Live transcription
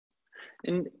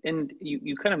And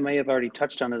you kind of may have already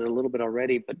touched on it a little bit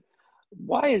already, but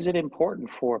why is it important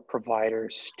for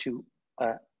providers to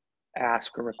uh,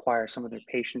 ask or require some of their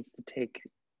patients to take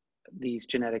these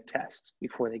genetic tests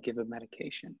before they give a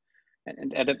medication?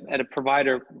 And at a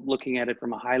provider looking at it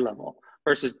from a high level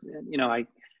versus, I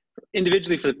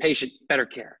individually for the patient, better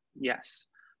care, yes.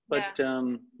 Yeah.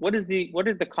 But what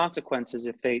are the consequences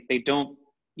if they don't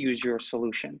use your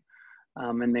solution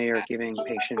and they are giving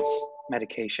patients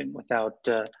medication without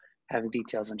having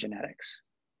details on genetics?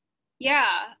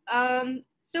 Yeah.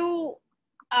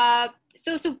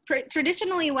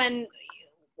 Traditionally, when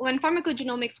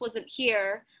pharmacogenomics wasn't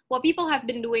here, what people have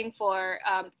been doing for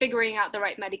figuring out the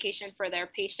right medication for their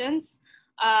patients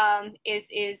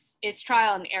is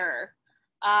trial and error.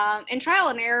 And trial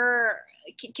and error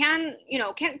can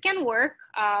work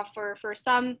for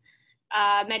some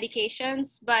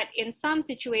medications, but in some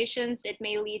situations it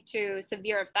may lead to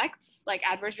severe effects like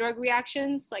adverse drug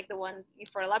reactions, like the one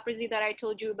for leprosy that I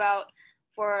told you about.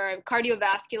 For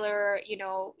cardiovascular,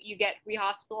 you get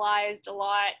rehospitalized a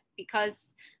lot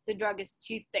because the drug is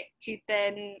too thick, too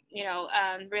thin,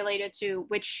 related to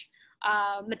which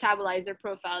metabolizer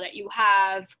profile that you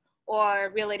have,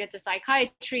 or related to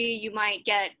psychiatry. You might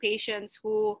get patients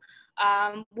who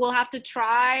will have to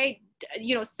try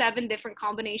 7 different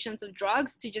combinations of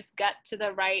drugs to just get to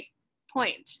the right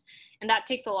point. And that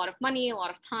takes a lot of money, a lot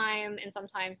of time, and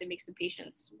sometimes it makes the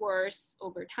patients worse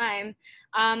over time.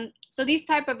 So these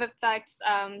type of effects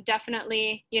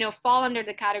definitely, fall under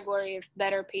the category of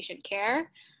better patient care.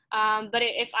 But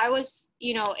if I was,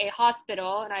 a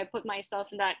hospital, and I put myself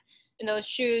in those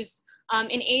shoes,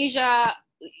 in Asia,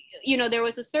 there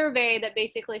was a survey that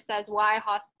basically says why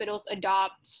hospitals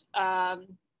adopt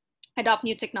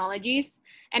new technologies,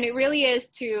 and it really is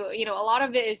to, a lot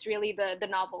of it is really the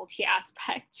novelty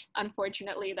aspect.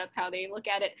 Unfortunately, that's how they look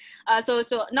at it. So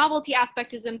novelty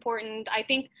aspect is important. I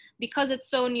think because it's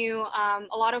so new,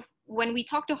 a lot of when we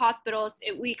talk to hospitals,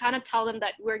 we kind of tell them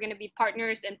that we're going to be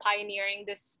partners in pioneering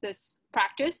this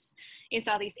practice in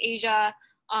Southeast Asia.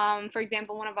 For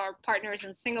example, one of our partners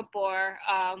in Singapore,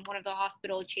 one of the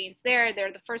hospital chains there,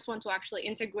 they're the first one to actually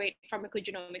integrate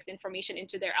pharmacogenomics information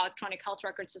into their electronic health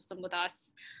record system with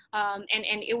us. And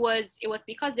it was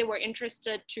because they were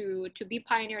interested to be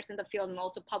pioneers in the field and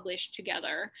also publish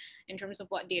together in terms of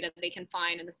what data they can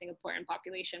find in the Singaporean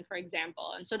population, for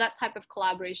example. And so that type of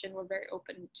collaboration we're very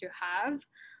open to have.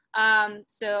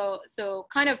 So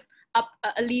kind of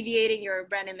alleviating your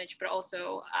brand image, but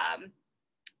also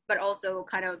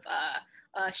kind of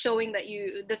showing that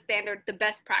the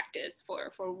best practice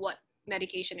for what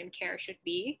medication and care should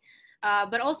be.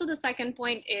 But also the second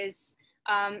point is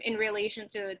in relation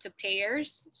to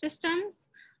payers systems.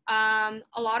 A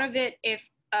lot of it, if,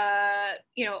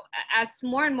 as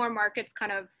more and more markets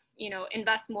kind of,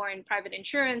 invest more in private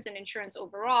insurance and insurance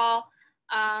overall,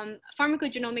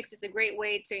 pharmacogenomics is a great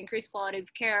way to increase quality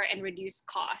of care and reduce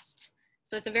cost.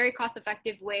 So it's a very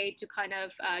cost-effective way to kind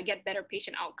of get better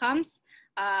patient outcomes.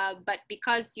 But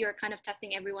because you're kind of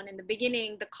testing everyone in the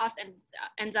beginning, the cost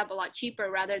ends up a lot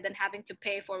cheaper rather than having to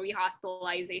pay for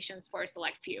rehospitalizations for a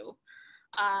select few.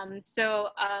 So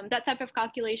that type of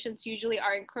calculations usually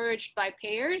are encouraged by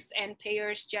payers, and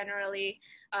payers generally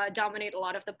dominate a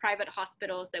lot of the private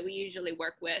hospitals that we usually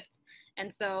work with.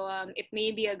 And so it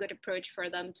may be a good approach for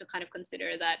them to kind of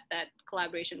consider that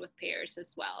collaboration with payers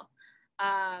as well.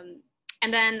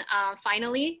 And then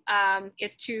finally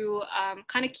is to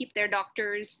kind of keep their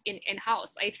doctors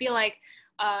in-house. I feel like,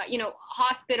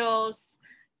 hospitals,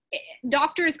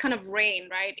 doctors kind of reign,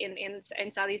 right,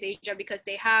 in Southeast Asia because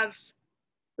they have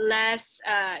less,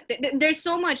 there's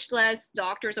so much less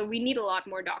doctors, or we need a lot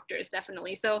more doctors,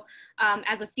 definitely. So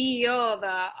as a CEO of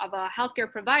a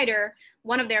healthcare provider,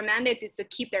 one of their mandates is to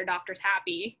keep their doctors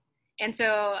happy. And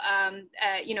so,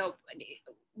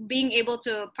 being able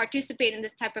to participate in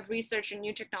this type of research and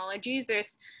new technologies,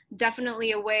 there's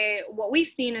definitely a way. What we've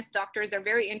seen is doctors are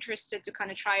very interested to kind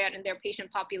of try out in their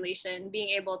patient population, being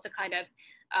able to kind of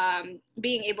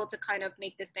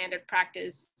make the standard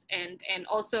practice, and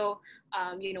also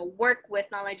work with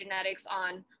NalaGenetics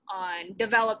on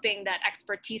developing that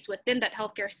expertise within that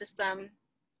healthcare system,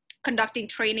 conducting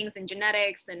trainings in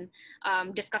genetics, and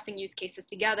discussing use cases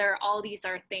together. All these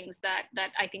are things that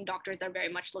I think doctors are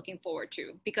very much looking forward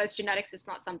to, because genetics is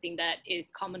not something that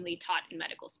is commonly taught in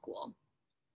medical school.